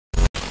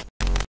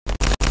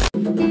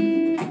Naam,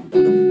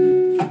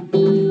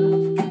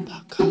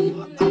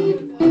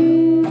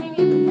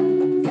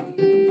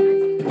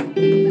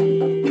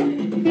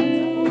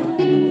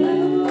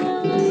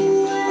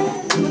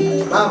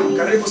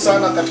 karibu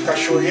sana katika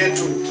show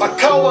yetu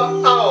Pakawa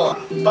Hour.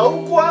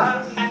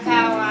 Paukwa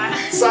Pakawa.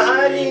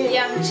 Sahani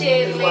ya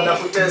mchele.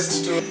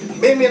 Wanakutest tu.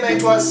 Mimi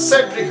naitwa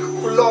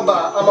Cedric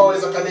Kuloba ama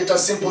waweza kaniita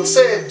Simple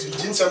Said,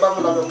 jinsi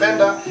ambavyo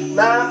unavyopenda,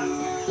 na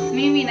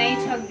mimi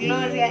naitwa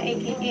Gloria aka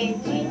Gigi.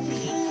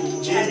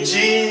 I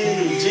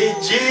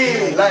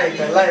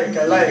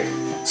like.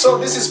 So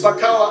this is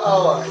Pakawa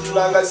Hour.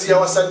 Tunaangazia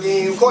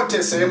wasanii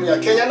kote sehemu ya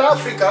Kenya na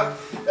Afrika,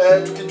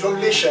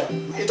 tukijumlisha.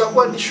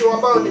 Itakuwa ni show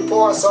ambayo ni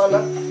poa sana,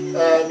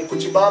 ni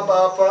kujibamba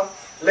hapa.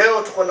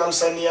 Leo tuko na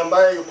msanii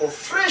ambaye yuko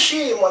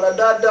freshi,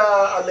 mwanadada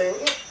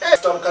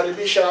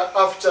tutamkaribisha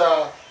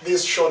after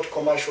this short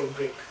commercial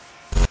break.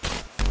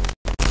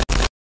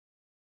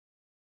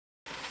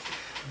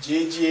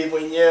 Gigi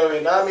mwenyewe,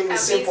 nami ni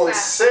Simple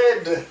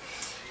Said.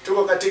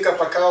 Tuko katika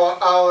Pakawa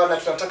Hour na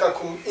tunataka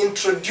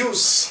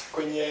kumintroduce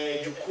kwenye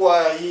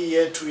jukwaa hii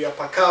yetu ya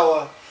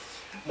Pakawa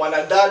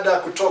mwanadada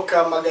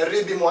kutoka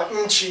magharibi mwa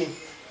nchi.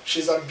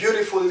 She's a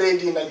beautiful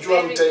lady,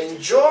 najua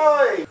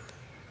mtaenjoy.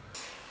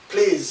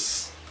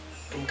 Please,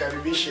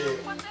 tumkaribishe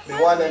the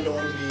one and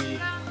only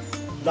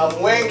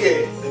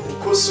Namuenge, the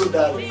Bukusu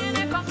Darling.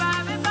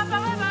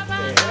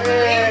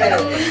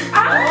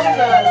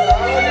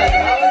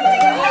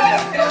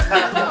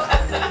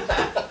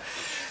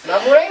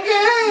 Namuenge!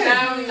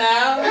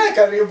 Naam.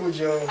 Karibu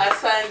Jo.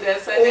 Asante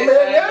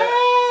sana.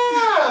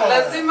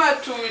 Lazima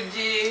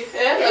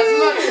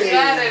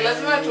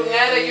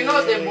tungare, you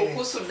know the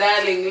Bukusu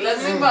Darling.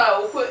 Lazima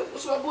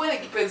sababu wewe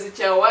kipenzi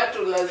cha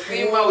watu,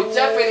 lazima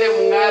uchape ile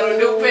mngaro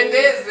ndio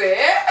upendeze.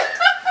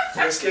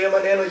 Unasikia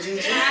maneno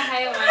Gigi?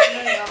 Hayo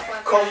maneno ni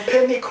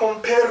Kompeni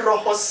kompero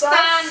hosafi.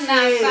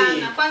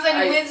 Sana. Kwanza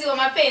ni mwezi wa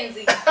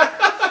mapenzi.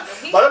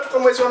 Bado tuko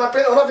mwezi wa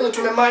mapenzi, unaona vile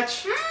tumematch.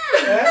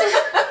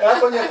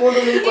 Hapo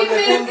nyekundu ni iko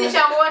nyekundu. Kipenzi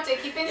cha wote,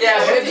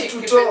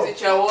 kipenzi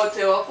cha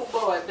wote,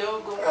 wakubwa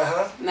wadogo.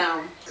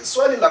 Naam.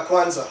 Swali la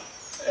kwanza.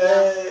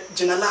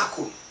 Jina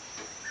lako?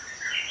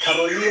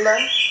 Carolina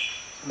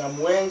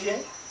Namuenge,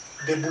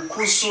 the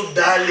Bukusu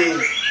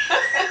Darling.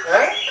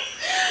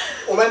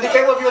 Umeandika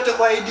hivyo vyote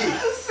kwa ID?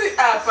 Si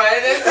hapa.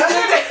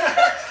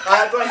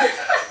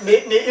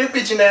 Ni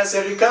ipi jina ya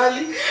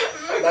serikali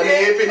na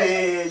ni ipi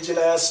ni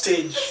jina ya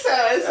stage?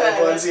 Sawa.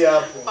 Tuanzie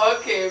hapo.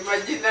 Okay,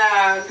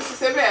 majina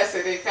niseme ya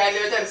serikali,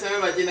 wacha niseme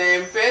majina ya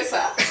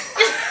M-Pesa.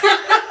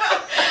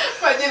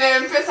 Majina ya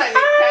M-Pesa ni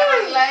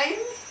Caroline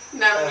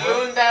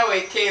Namlunda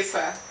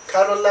Wekesa.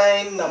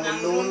 Caroline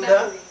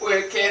Namlunda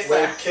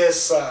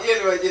Wekesa. Hiyo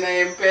ni majina ya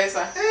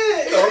M-Pesa.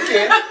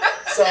 Okay.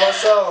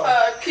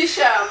 Sawa.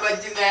 Kisha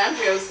majina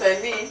yangu ya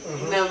usanii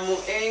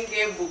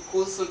Namuenge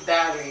Bukusu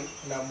Darling.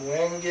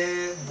 Namuenge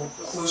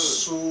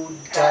Bukusu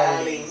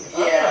Darling.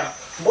 Yeah.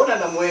 Mbona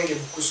Namuenge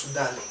Bukusu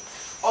Darling?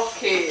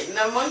 Okay,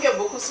 Namuenge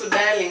Bukusu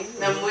Darling.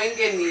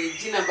 Namuenge ni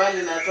jina ambalo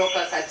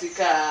linatoka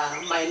katika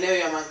maeneo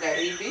ya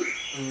magharibi.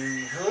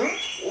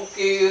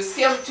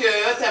 Ukisikia mtu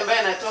yoyote ambaye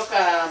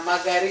anatoka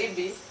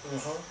magharibi,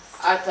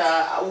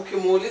 hata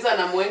ukimuuliza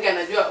Namuenge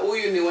anajua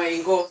huyu ni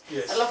Waingo.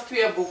 Alafu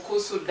pia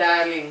Bukusu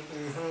Darling.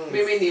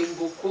 Mimi ni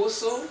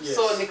Mbukusu,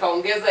 so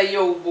nikaongeza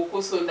hiyo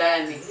Ubukusu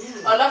ndani.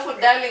 Alafu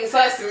Darling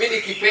sasa mimi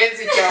ni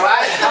kipenzi cha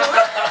watu.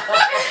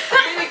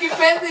 Mimi ni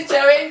kipenzi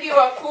cha wengi,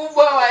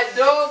 wakubwa,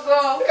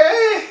 wadogo,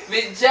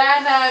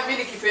 vijana, mimi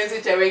ni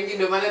kipenzi cha wengi,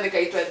 ndio maana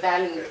nikaitwa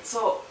Darling.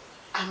 So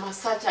I'm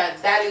such a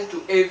darling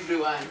to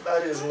everyone.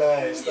 That is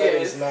nice.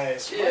 That is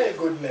nice. Yes. My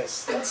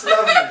goodness. That's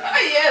lovely.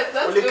 Yes,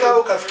 that's good. Ulikaa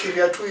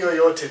ukafikiria tu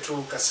yoyote tu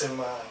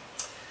ukasema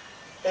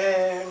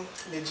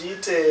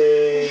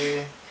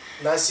nijiite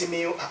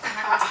Nasimiu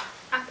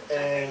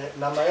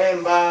na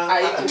Maemba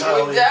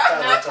tawe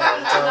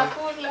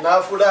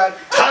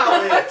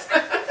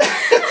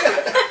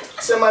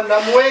sema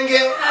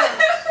Namuenge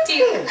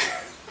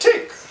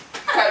tik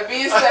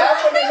kabisa.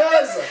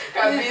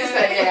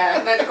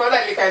 Yeah, na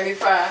nikaona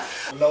likanifaa.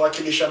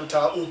 Unawakilisha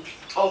mtaa upi?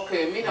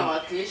 Okay, mimi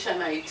nawakilisha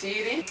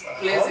Naitiri,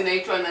 place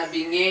inaitwa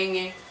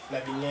Namuenge.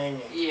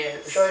 Yes.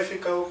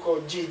 Ushafika huko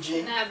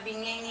Gigi?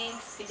 Namuenge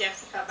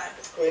sijafika bado.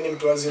 Wewe ni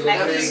mtu wa zero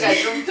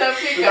grace.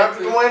 Utafika.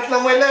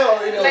 Tunamuelewa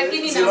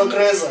lakini zero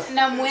grace.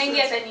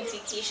 Namuenge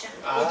atanifikisha.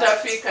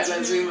 Utafika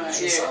lazima.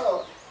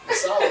 Sawa.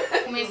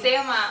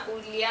 Umesema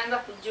ulianza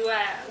kujua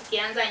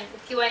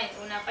ukiwa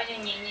unafanya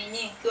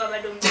nyenyenye ukiwa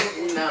bado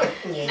mdogo.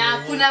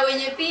 Na kuna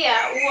wenye pia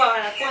huwa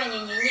wanakuwa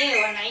nyenyenye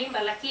wanaimba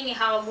lakini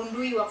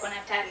hawagundui wako na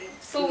talent.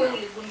 So wewe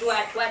uligundua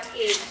at what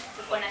age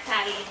uko na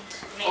talent?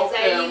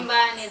 Unaweza imba,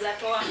 unaweza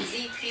toa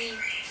muziki,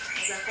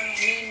 unaweza fanya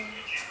nini?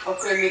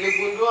 Okay,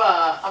 niligundua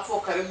hapo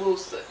karibu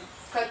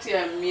kati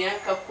ya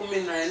miaka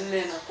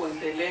 14 na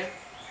kuendelea.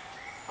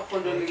 Hapo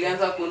ndo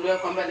nilianza kugundua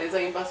kwamba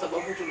naweza imba,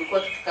 sababu tulikuwa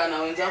tukikaa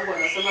na wenzangu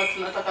wanasema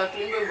tunataka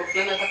tuimbe wimbo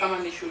fulani hata kama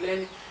ni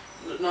shuleni.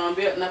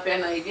 Naambia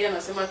napeana idea,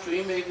 nasema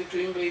tuimbe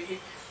hivi.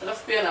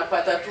 Alafu pia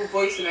napata tu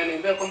voice na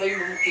niambia kwamba hiyo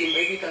mkiimba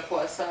hivi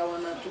itakuwa sawa,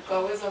 na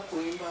tukaweza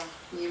kuimba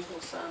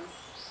nyimbo sana.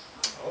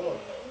 Oh,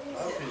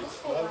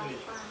 lovely.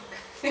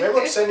 Kwa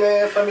hivyo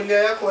tuseme familia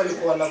yako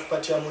walikuwa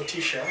wanakupatia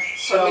motisha.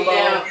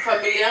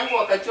 Familia yangu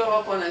wakati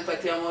wao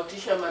wananipatia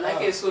motisha,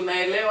 manake si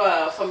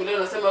unaelewa familia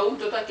unasema huyu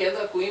mtoto akianza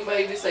kuimba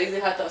hivi saizi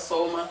hata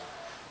soma.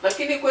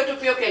 Lakini kwetu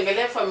pia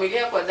ukiangalia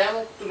familia kwa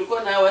damu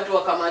tulikuwa na watu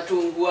wa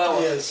Kamatungu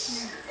wao. Yes.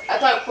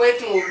 Hata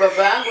kwetu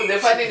baba yangu the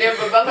funny name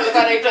baba yangu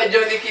alikuwa anaitwa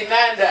Johnny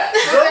Kinanda.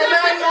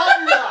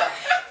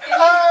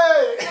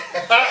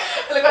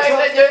 Alikuwa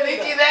anaitwa Johnny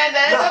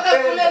Kinanda. Sasa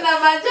kule na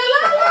Manjala.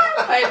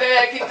 Haida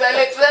ya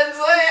Kitale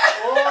Transoya.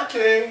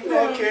 Okay.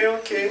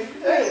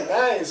 Hey,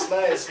 nice.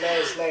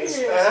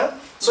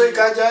 So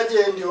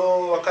ikajaje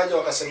ndio wakaja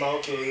wakasema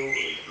okay,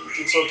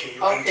 it's okay,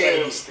 you can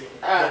try this thing.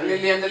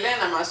 Niliendelea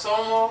na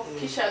masomo,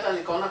 kisha hata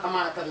nikaona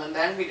kama talanta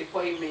yangu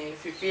ilikuwa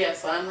imefifia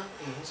sana.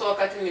 So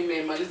wakati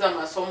nimemaliza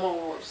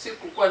masomo,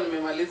 sikukuwa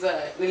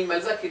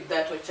nilimaliza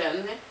kidato cha 4.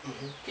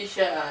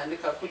 Kisha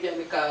nikakuja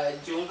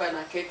nikajiunga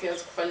na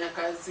KTS kufanya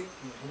kazi.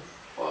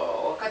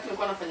 Wakati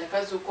nilikuwa nafanya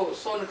kazi huko,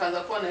 so nikaanza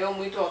kuwa na hiyo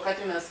mwito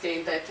wakati nasikia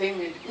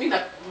entertainment.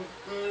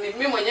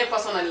 Mimi mwenyewe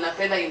personally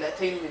napenda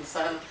entertainment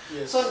sana.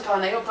 Yes. So nikawa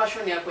na hiyo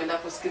passion ya kwenda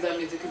kusikiza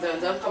muziki za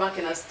wenzangu kama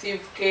kina Steve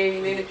K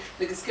nini,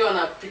 nikisikia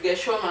wanapiga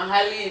show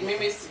mahali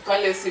mimi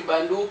pale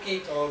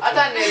sibanduki.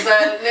 Hata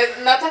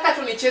nataka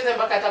tu nicheze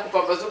mpaka hata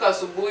kupambazuka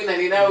asubuhi na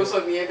ninayo uso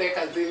niende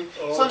kazini.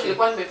 So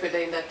nilikuwa nimependa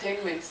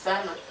entertainment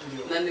sana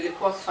na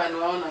nilikuwa fan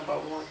wao namba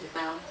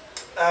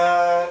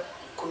 1.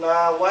 Kuna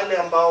wale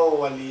ambao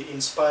wali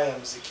inspire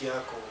muziki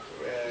yako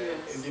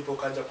ndipo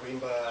kaja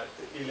kuimba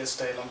ile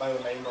style ambayo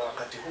unaimba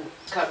wakati huu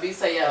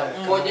kabisa ya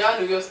mmoja wao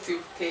huyo Steve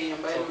K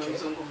ambaye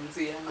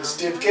nimemzungumzia.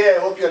 Steve K, I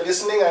hope you're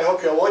listening, I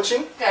hope you're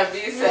watching.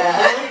 Kabisa.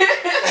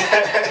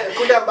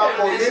 Kule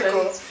ambapo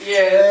uliko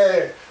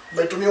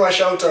umetumiwa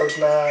shout out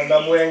na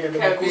Namuenge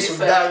Bukusu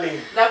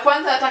Darling. Na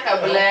kwanza hata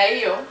kabla ya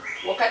hiyo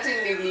wakati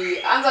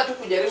nilianza tu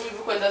kujaribu hivi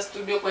kwenda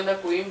studio kwenda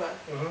kuimba,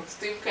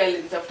 Steve K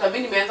alinitafuta. Mimi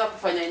nimeanza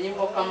kufanya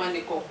nyimbo kama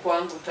niko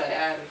kwangu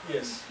tayari.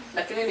 Yes.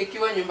 Lakini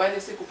nikiwa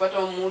nyumbani sikupata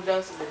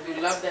muda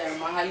sababu labda ya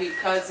mahali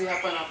kazi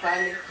hapa na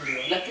pale.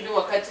 Lakini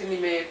wakati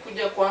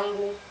nimekuja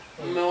kwangu,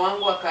 mume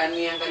wangu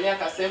akaniangalia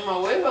akasema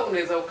wewe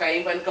unaweza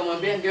ukaimba,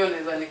 nikamwambia ndio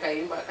naweza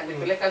nikaimba.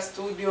 Akanipeleka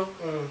studio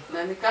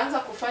na nikaanza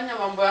kufanya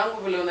mambo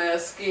yangu vile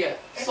unayasikia.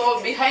 So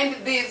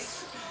behind this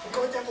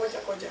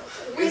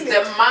is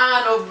the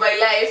man of my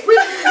life.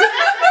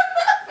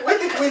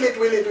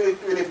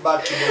 Will it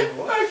back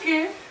kidogo.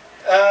 Okay.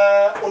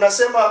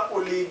 Unasema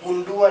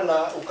uligundua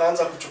na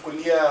ukaanza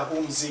kuchukulia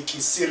huu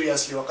muziki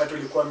seriously wakati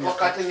ulikuwa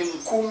miaka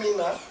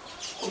 14.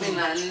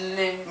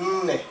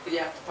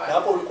 Na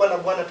hapo ulikuwa na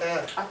bwana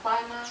tayari?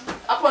 Hapana.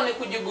 Hapo ni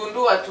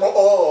kujigundua tu.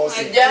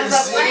 Sijaanza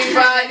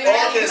kuimba,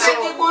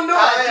 nimejigundua.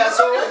 Haya,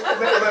 so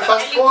ume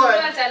fast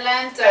forward.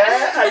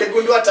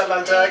 Aligundua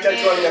talanta yake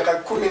akiwa miaka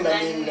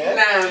 14.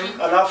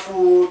 Naam.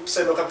 Alafu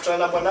tuseme ukakutana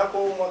na bwanako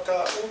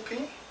mwaka upi?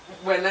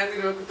 Bwanangu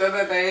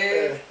nimekutana na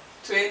yeye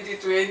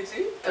 2020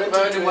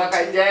 ambao ni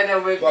mwaka jana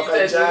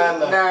umepita.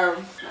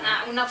 Naam.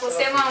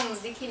 Unaposema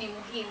muziki ni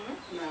muhimu,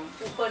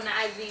 uko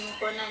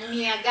na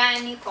nia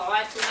gani kwa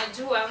watu?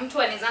 Unajua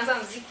mtu anaanza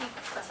muziki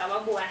kwa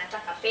sababu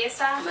anataka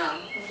pesa,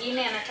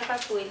 mwingine anataka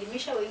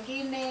kuelimisha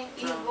wengine,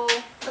 hivyo.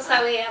 Sasa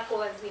wewe hapo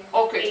wazima.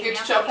 Okay,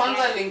 kitu cha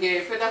kwanza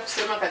ningependa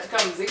kusema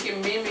katika muziki,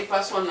 mimi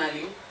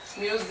personally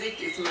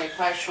music is my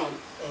passion.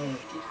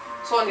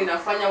 So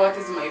ninafanya what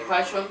is my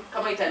passion,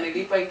 kama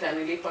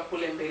itanilipa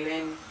kule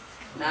mbeleni.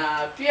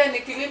 Na pia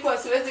nikilipwa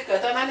siwezi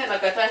kataa, nani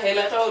anakataa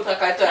hela, hata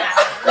utakataa.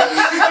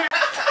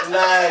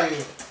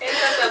 Nani?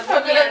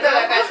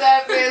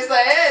 Nakataa pesa,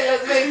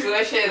 lazima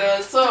ituoshe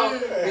roho. So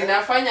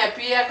ninafanya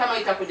pia kama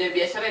itakuja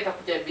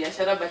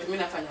biashara, but mimi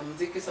nafanya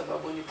muziki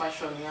sababu ni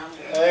passion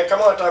yangu.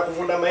 Kama unataka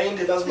kuvuna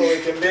mahindi lazima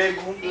uweke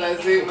mbegu,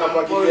 lazima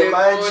ukamwagilie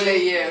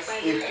maji,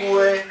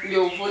 ikue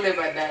ndio uvune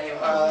baadaye.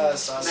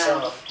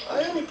 Sawa.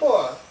 Ni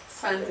poa.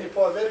 Asante.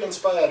 Poa, very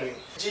inspiring.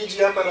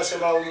 Gigi hapa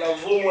anasema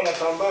unavuma na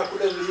tambaa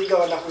kule Vihiga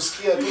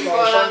wanakusikia tu na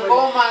shamba.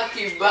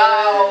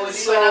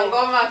 Niko na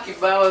ngoma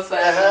kibao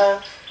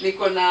sana.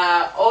 Niko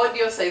na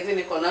audio saizi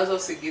niko nazo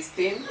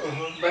 16,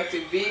 but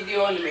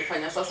video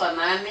nimefanya sasa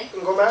 8.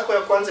 Ngoma yako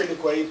ya kwanza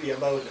ilikuwa ipi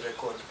ambayo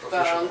ulirecord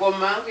professional?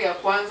 Ngoma yangu ya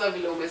kwanza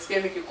vile umesikia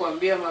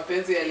nikikwambia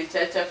mapenzi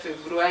yalichacha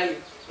Februari.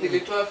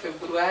 Nilitoa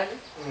Februari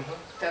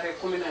tarehe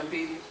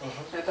 12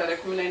 na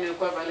tarehe 14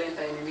 ilikuwa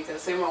Valentine,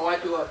 nikasema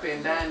watu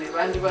wapendane,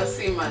 bandu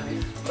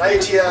basimane.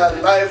 Right here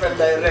live and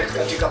direct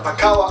katika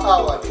Pakawa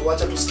Hour,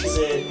 tuacha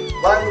tusikize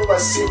bandu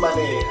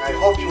basimane. I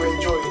hope you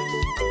enjoy it.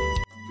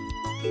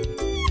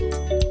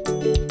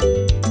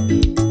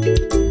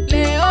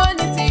 Leo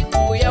ni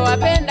siku ya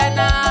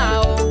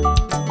wapendanao.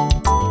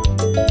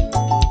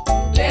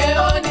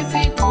 Leo ni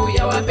siku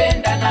ya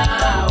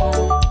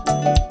wapendanao.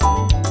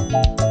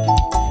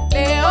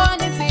 Leo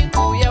ni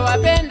siku ya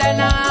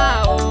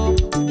wapendanao.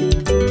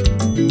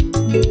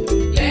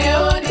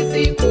 Leo ni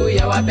siku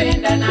ya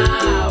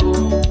wapendanao.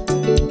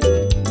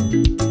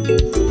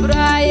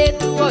 Furaha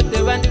yetu wote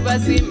bandu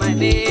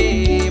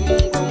basimane,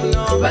 Mungu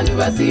mno bandu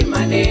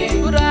basimane.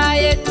 Furaha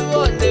yetu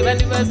wote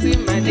bandu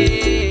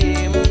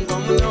basimane, Mungu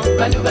mno.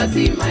 bandu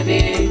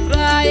basimane.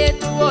 Furaha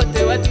yetu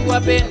wote watu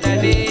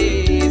wapendane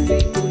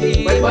siku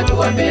hii. Watu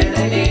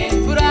wapendane.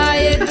 Furaha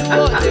yetu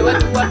wote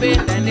watu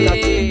wapendane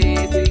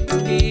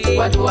siku hii.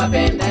 Watu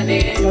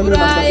wapendane.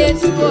 Furaha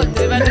yetu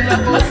wote watu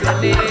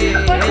wakosane.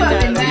 Watu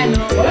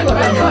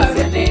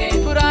wakosane.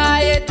 Furaha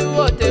yetu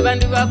wote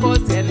bandu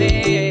bakosane.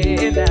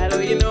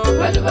 Ndalo ino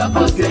bandu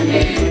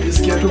bakosane.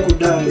 Nisikia tu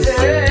kudance.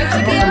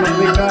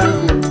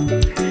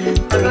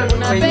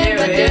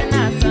 Unapenda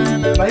tena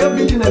sana. Na hiyo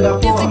binti inaenda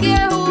poa. Nisikie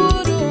huru.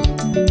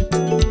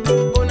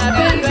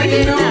 Unapenda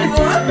tena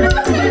sana.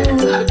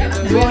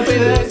 Yote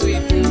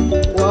sweet.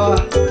 Wow.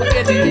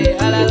 Ukendele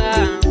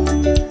alala.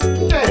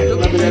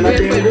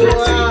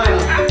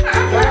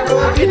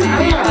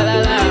 Ukendele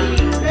alala.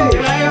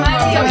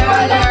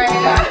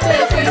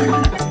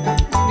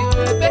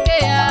 Niwe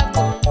peke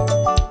yako.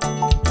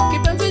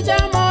 Kipenzi cha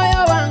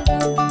moyo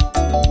wangu.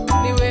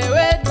 Ni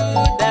wewe tu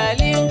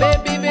darling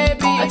baby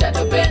baby. Acha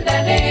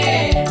tupendane.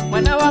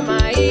 Mwana wa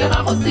mai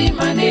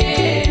hakusimane.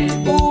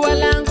 Ua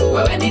langu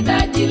wewe ni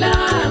taji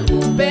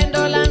langu.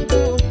 Pendo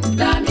langu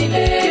la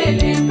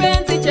milele.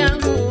 Penzi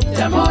changu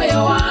cha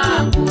moyo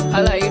wangu.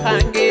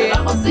 Halaihange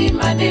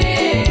hakusimane.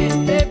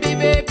 Baby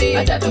baby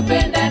acha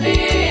tupendane.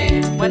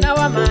 Mwana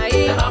wa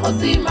mai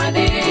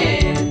hakusimane.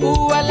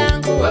 Ua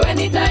langu wewe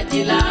ni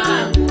taji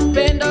langu.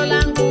 Pendo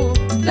langu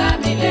la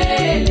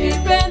milele.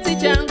 Penzi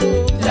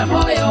changu cha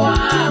moyo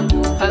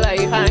wangu.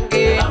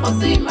 Halaihange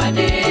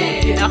hakusimane.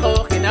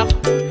 Hinako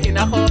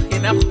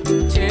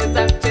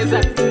cheza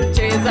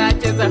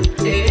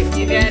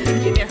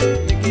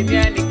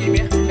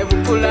nikinia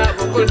ebukula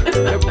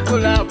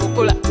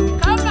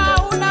kama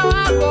una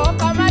wako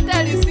kama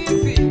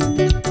talisisi.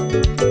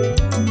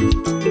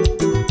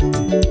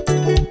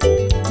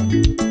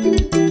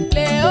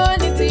 Leo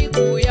ni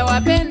siku ya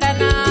wapenda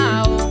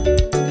nao.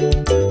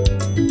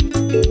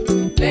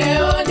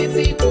 Leo ni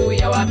siku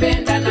ya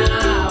wapenda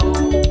nao.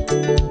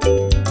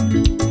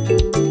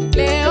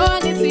 Leo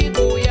ni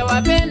siku ya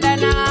wapenda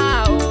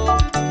nao.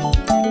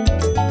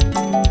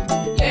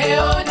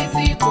 Leo ni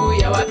siku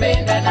ya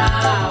wapenda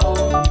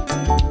nao.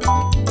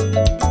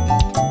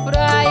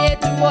 Furaha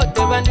yetu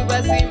wote bandu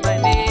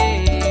basimane.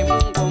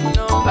 Mungu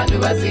muno bandu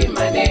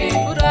basimane.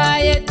 Furaha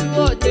yetu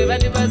wote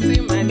bandu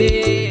basimane.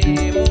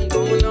 Mungu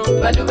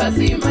muno bandu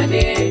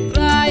basimane.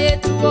 Furaha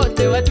yetu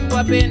wote watu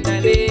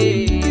wapendane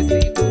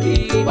siku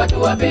hii.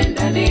 Watu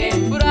wapendane.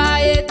 Furaha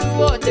yetu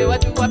wote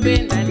watu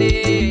wapendane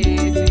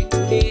siku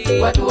hii.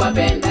 Watu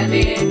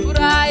wapendane.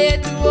 Furaha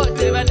yetu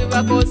wote bandu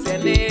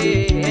bakosane.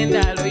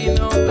 Ndalo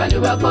ino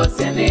bandu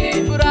bakosane.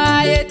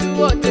 Furaha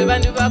yetu wote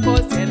bandu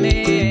bakosane.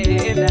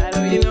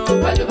 Ndalo ino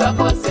bandu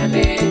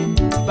bakosane.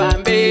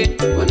 Bambe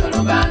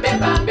unulu bambe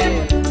bambe.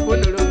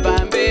 Unulu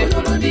bambe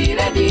unulu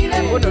dire.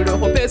 Unulu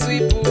kupe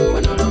swipu.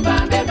 Unulu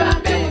bambe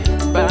bambe.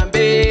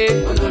 Bambe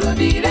unulu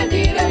dire.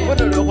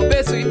 Unulu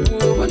kupe swipu.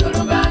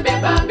 Unulu bambe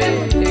bambe.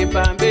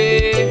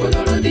 Bambe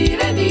unulu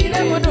dire.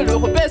 Unulu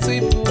kupe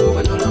swipu.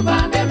 Unulu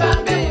bambe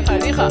bambe.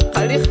 Khaliha.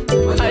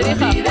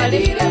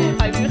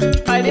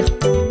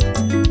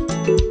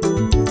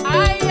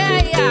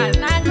 Ayaya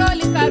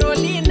nangoli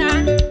Carolina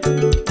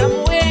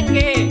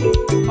Namuenge.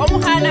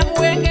 Omuhana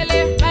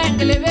muwengele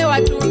baengele be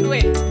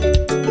watundwe.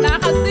 Na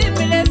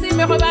hasimile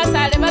sime kwa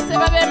basale base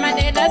babe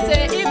manenda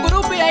se. Hii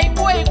grupu ya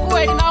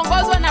ikue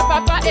inaongozwa na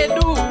Papa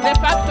Edu de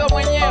facto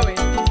mwenyewe.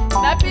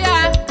 Na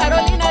pia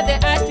Carolina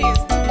the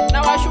artist.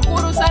 Na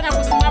washukuru sana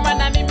kusimama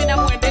na mimi na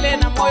muendelee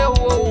na moyo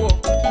huo.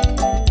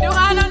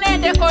 Yohano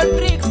nende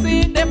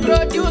Kodrixi the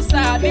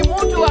producer ni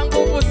mtu wa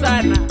nguvu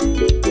sana.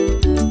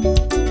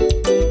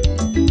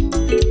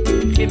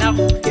 Enough.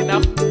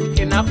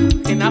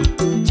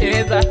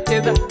 Cheza.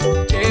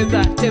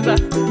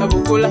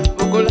 Bukula.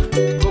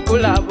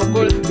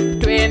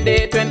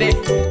 Twende.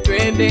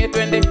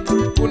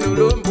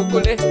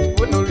 Bunulumbukule.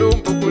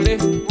 Bunulundile.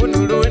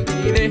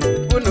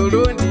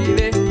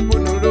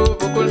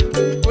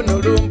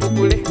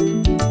 Bunulumbukule.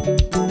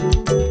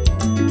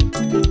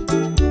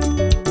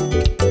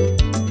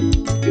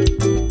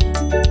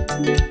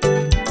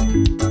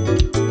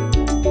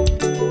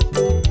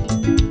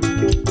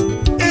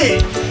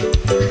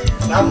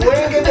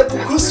 Namuenge de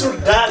Bukusu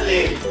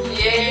Darling.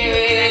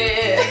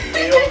 Yeah.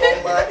 Iyo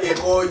ngoma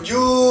iko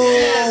juu.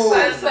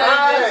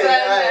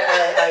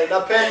 Ai.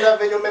 Napenda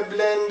venye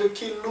umeblend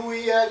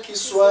Kiluya,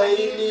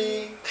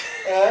 Kiswahili.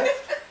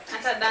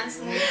 Hata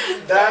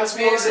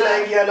Dance moves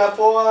zinaingia na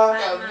poa.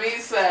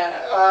 Kabisa.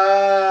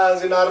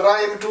 Zina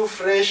rhyme tu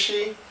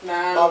freshi.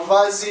 Na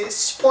mavazi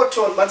spot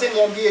on. Mate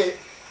niambie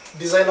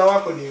designer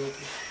wako ni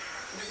yupi?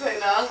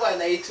 Designer wangu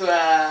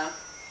anaitwa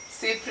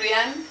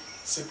Cyprian.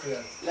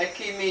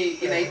 Lakini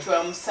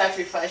inaitwa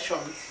Msafi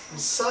Fashions.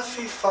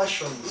 Msafi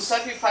Fashions.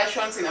 Msafi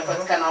Fashions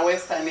inapatikana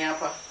Western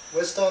hapa.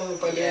 Western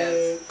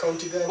pale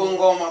county gani?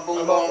 Bungoma.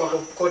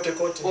 Kote.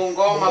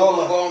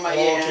 Bungoma,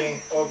 yeah.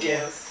 Okay.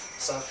 Yes.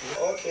 Safi.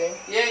 Okay.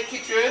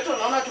 Kitu yote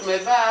unaona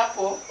tumevaa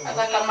hapo,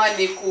 hata kama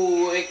ni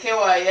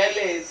kuwekewa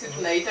yale si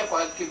tunaita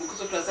kwa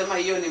Kibukusu tunasema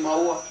hiyo ni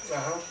maua.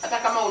 Hata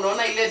kama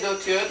unaona ile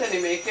dot yote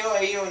nimewekewa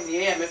hiyo ni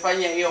yeye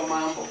amefanya hiyo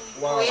mambo.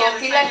 Wow. So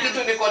kila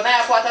kitu niko naye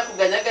hapo, hata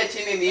kuganyaga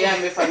chini ni yeye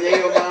amefanya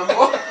hiyo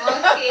mambo.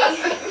 Okay.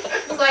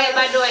 So yeye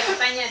bado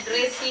alifanya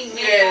dressing,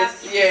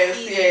 makeup.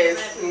 Yes.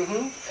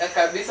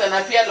 Kabisa,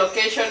 na pia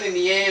location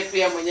ni yeye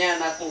pia mwenyewe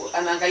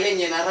anaangalia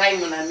yenye na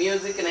rhyme na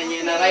music na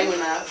yenye na rhyme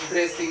na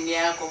dressing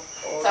yako.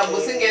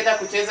 Sababu singeenda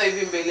kucheza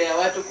hivi mbele ya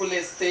watu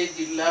kule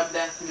stage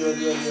labda.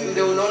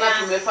 Ndio unaona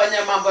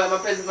tumefanya mambo ya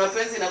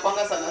mapenzi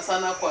inakwanga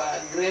sana kwa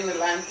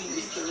Greenland,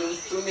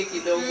 msituni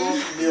kidogo.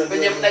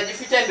 Kwenye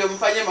mnajificha ndio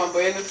mfanye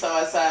mambo yenu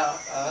sawa.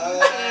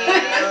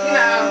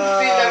 Na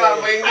msile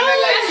mambo mengine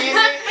lakini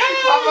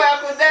mambo ya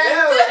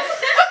kudance.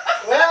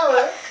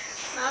 Wewe.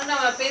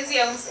 Naona mapenzi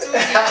ya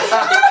msituni.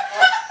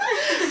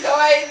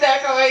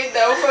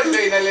 Kawaida huko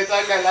ndio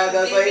inaletanga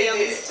ladha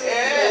zaidi.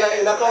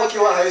 Inakaa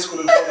ukiwa high school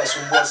ulikuwa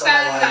unasumbua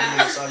sana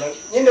walimu sana.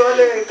 Nyinyi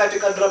wale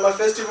katika drama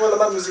festival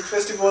ama music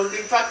festival,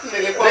 In fact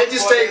nilikuwa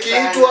register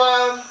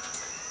ikiitwa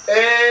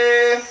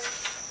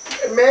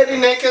Mary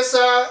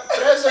Nekesa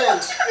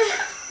present.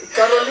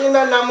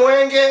 Carolina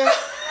Namuenge.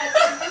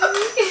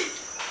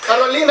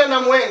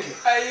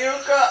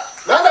 Ayuka.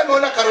 Nani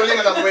ameona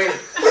Carolina Namuenge?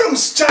 Huyo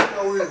msichana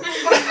huyo.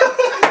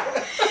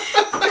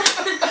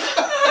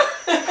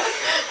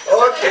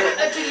 Okay.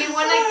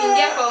 Tulimwona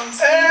kiingia kwa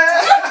msitu.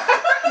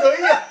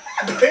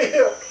 Ndio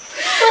hiyo.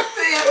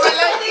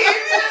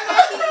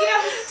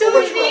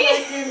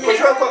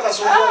 Kwa kwa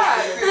kasumbua.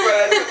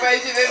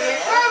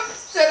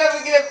 Sana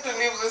mwingine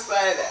kutulivu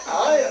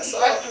sana. Haya,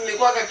 sawa.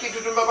 Tulikuwa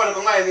kitu tu mpaka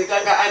nakonga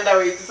nitaka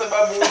underweight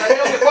sababu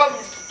unajua ulikuwa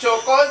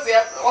mchokozi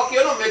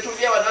wakiona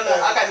umetulia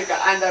wanaona aka nika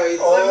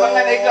underweight. Sababu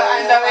anaitwa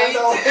underweight.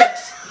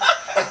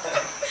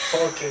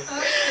 Okay.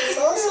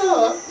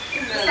 Sawa.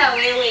 Sasa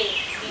wewe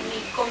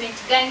ni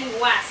comment gani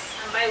worse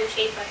ambayo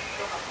ushaipata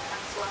kutoka kwa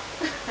fans wako?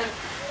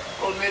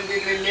 Comment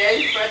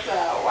niliyoipata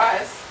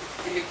worse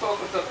ilikuwa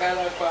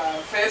kutokana kwa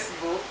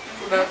Facebook.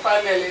 Kuna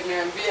fan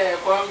aliniambia ya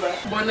kwamba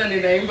mbona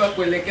ninaimba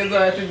kuelekeza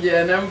watu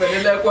jehanamu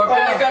badala ya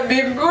kuwapeleka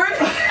mbinguni.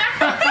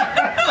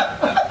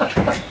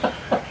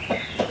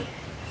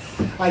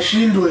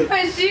 Ashindwe.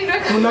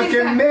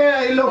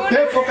 Tunakemea hilo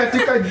pepo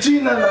katika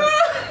jina la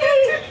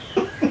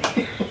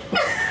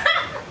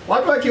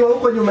watu wakiwa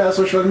huko nyuma ya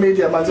social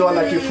media manzo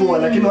wanakifua,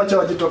 lakini wacha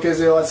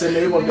wajitokeze waseme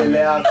hivyo mbele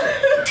yako.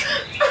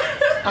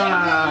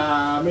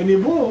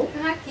 Amenibu.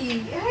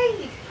 Haki.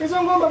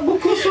 Hizo ngoma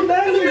Bukusu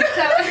Darling.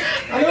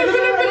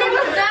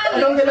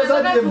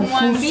 Anaongeleza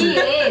Bukusu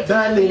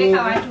Darling.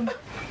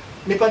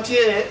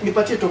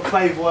 Nipatie top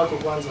 5 wako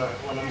kwanza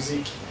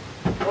wanamuziki.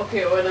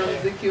 Okay,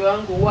 wanamuziki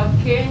wangu wa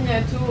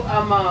Kenya tu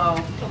ama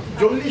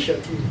jumlisha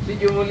tu?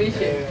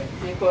 Nijumulishe.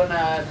 Niko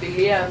na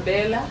Bilia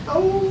Mbela.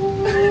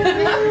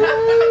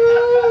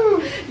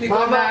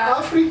 Mama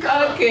Africa.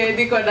 Okay,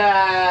 niko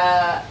na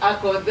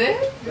Akode.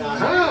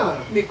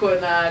 Niko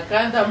na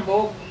Kanda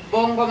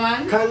Bongo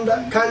Man.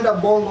 Kanda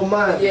Bongo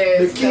Man. Yes,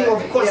 the king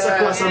of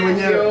Kosa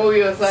mwenyewe.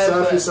 Huyo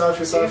sasa.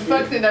 Safi. In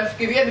fact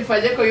nafikiria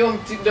nifanyeko hiyo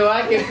mtindo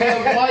wake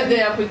pia moja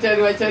ya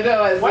kuchanua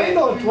wazee. Why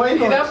not?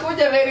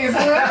 Inakuja very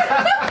soon.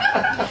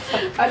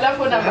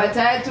 Alafu namba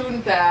 3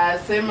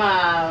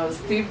 nitasema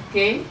Steve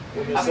K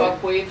hapa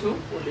kwetu.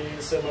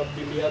 Ulisema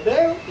Bilia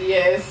Bell.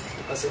 Yes.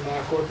 Ukasema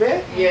Akode.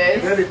 Yes.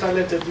 Very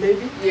talented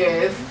lady.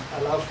 Yes.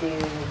 Alafu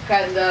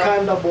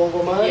Kanda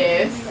Bongo Man.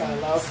 Yes.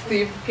 Alafu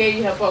Steve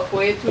K hapa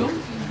kwetu.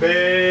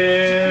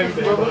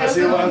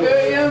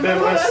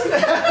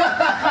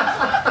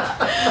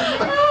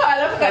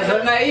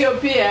 Alafu na hiyo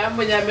pia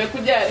mwenye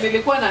amekuja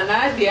nilikuwa na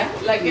Nadia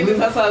lakini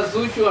sasa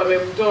Zuchu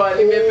wamemtoa.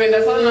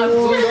 Nimependa sana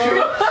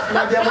Zuchu.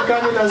 Nadia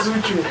Mkami na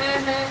Zuchu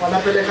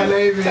wanapelekana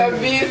hivi.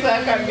 Kabisa.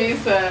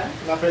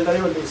 Napenda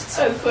hiyo list.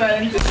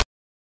 Asante.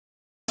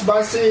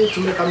 Basi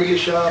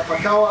tumekamilisha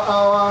Pakawa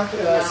Hour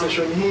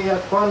session hii ya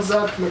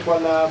kwanza. Tumekuwa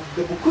na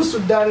the Bukusu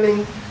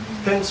Darling.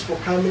 Thanks for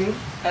coming.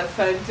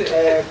 Asante.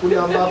 Kule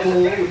ambapo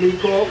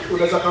uliko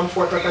unaweza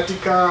kumfuata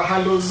katika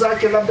handles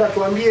zake, labda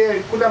tuambie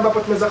kule ambapo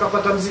tunaweza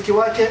kupata muziki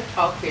wake.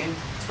 Okay.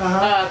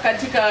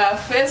 Katika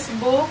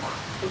Facebook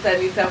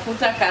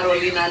utanitafuta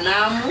Carolina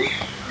Namu.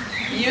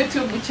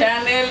 YouTube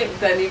channel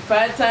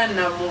utanipata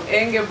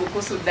Namuenge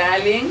Bukusu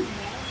Darling.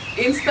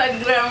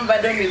 Instagram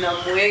bado ni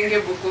Namuenge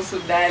Bukusu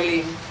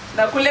Darling.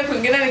 Na kule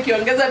kwingine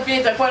nikiongeza pia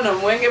itakuwa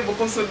Namuenge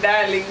Bukusu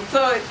Darling. So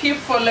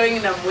keep following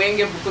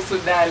Namuenge Bukusu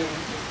Darling.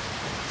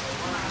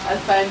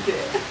 Asante.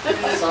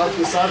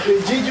 Safi.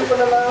 Jiji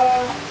kuna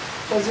la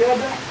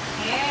ziada?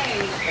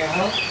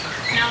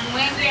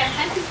 Namuenge,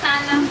 asante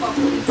sana kwa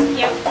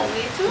kusikia wito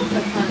wetu.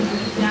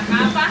 Na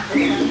hapa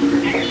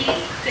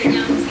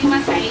Kenya mzima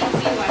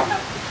saizi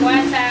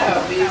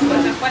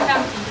watafuata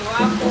mtindo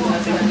wako,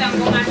 watafuta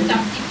ngoma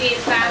tutafuti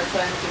pesa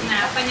na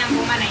fanya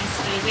ngoma na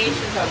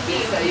inspiration.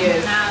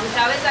 Na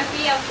utaweza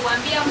pia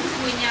kuambia mtu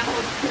mwenye ako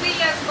 3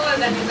 years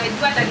old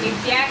anajua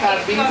talent yake.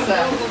 Kabisa.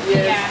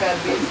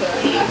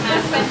 Na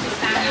asante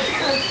sana.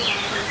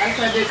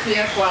 Asante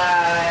pia kwa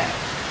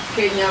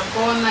Kenya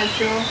Kona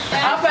show.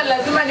 Hapa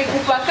lazima ni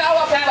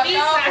kupakawa.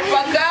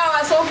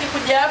 So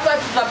ukikuja hapa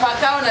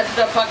tutapakawa na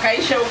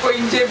tutapakaisha huko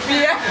nje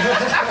pia.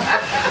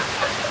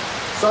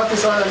 Safi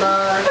sana,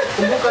 na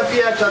kumbuka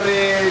pia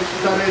tarehe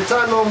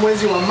 5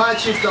 mwezi wa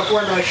Machi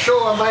tutakuwa na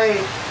show ambaye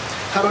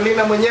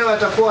Carolina mwenyewe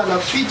atakuwa na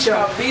feature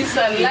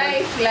kabisa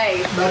live.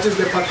 That is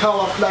the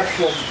Pakawa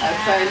platform.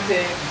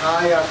 Asante.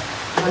 Haya.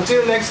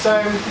 Until next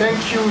time,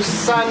 thank you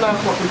sana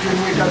kwa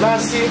kujumuika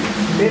nasi.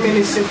 Mimi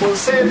ni Simple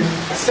Said,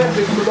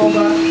 Cedric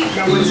Kuloba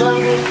na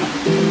wenzangu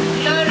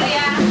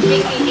Gloria,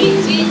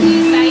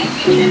 Gigi,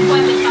 saizi nimekuwa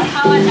the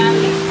Pakawa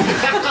Darling.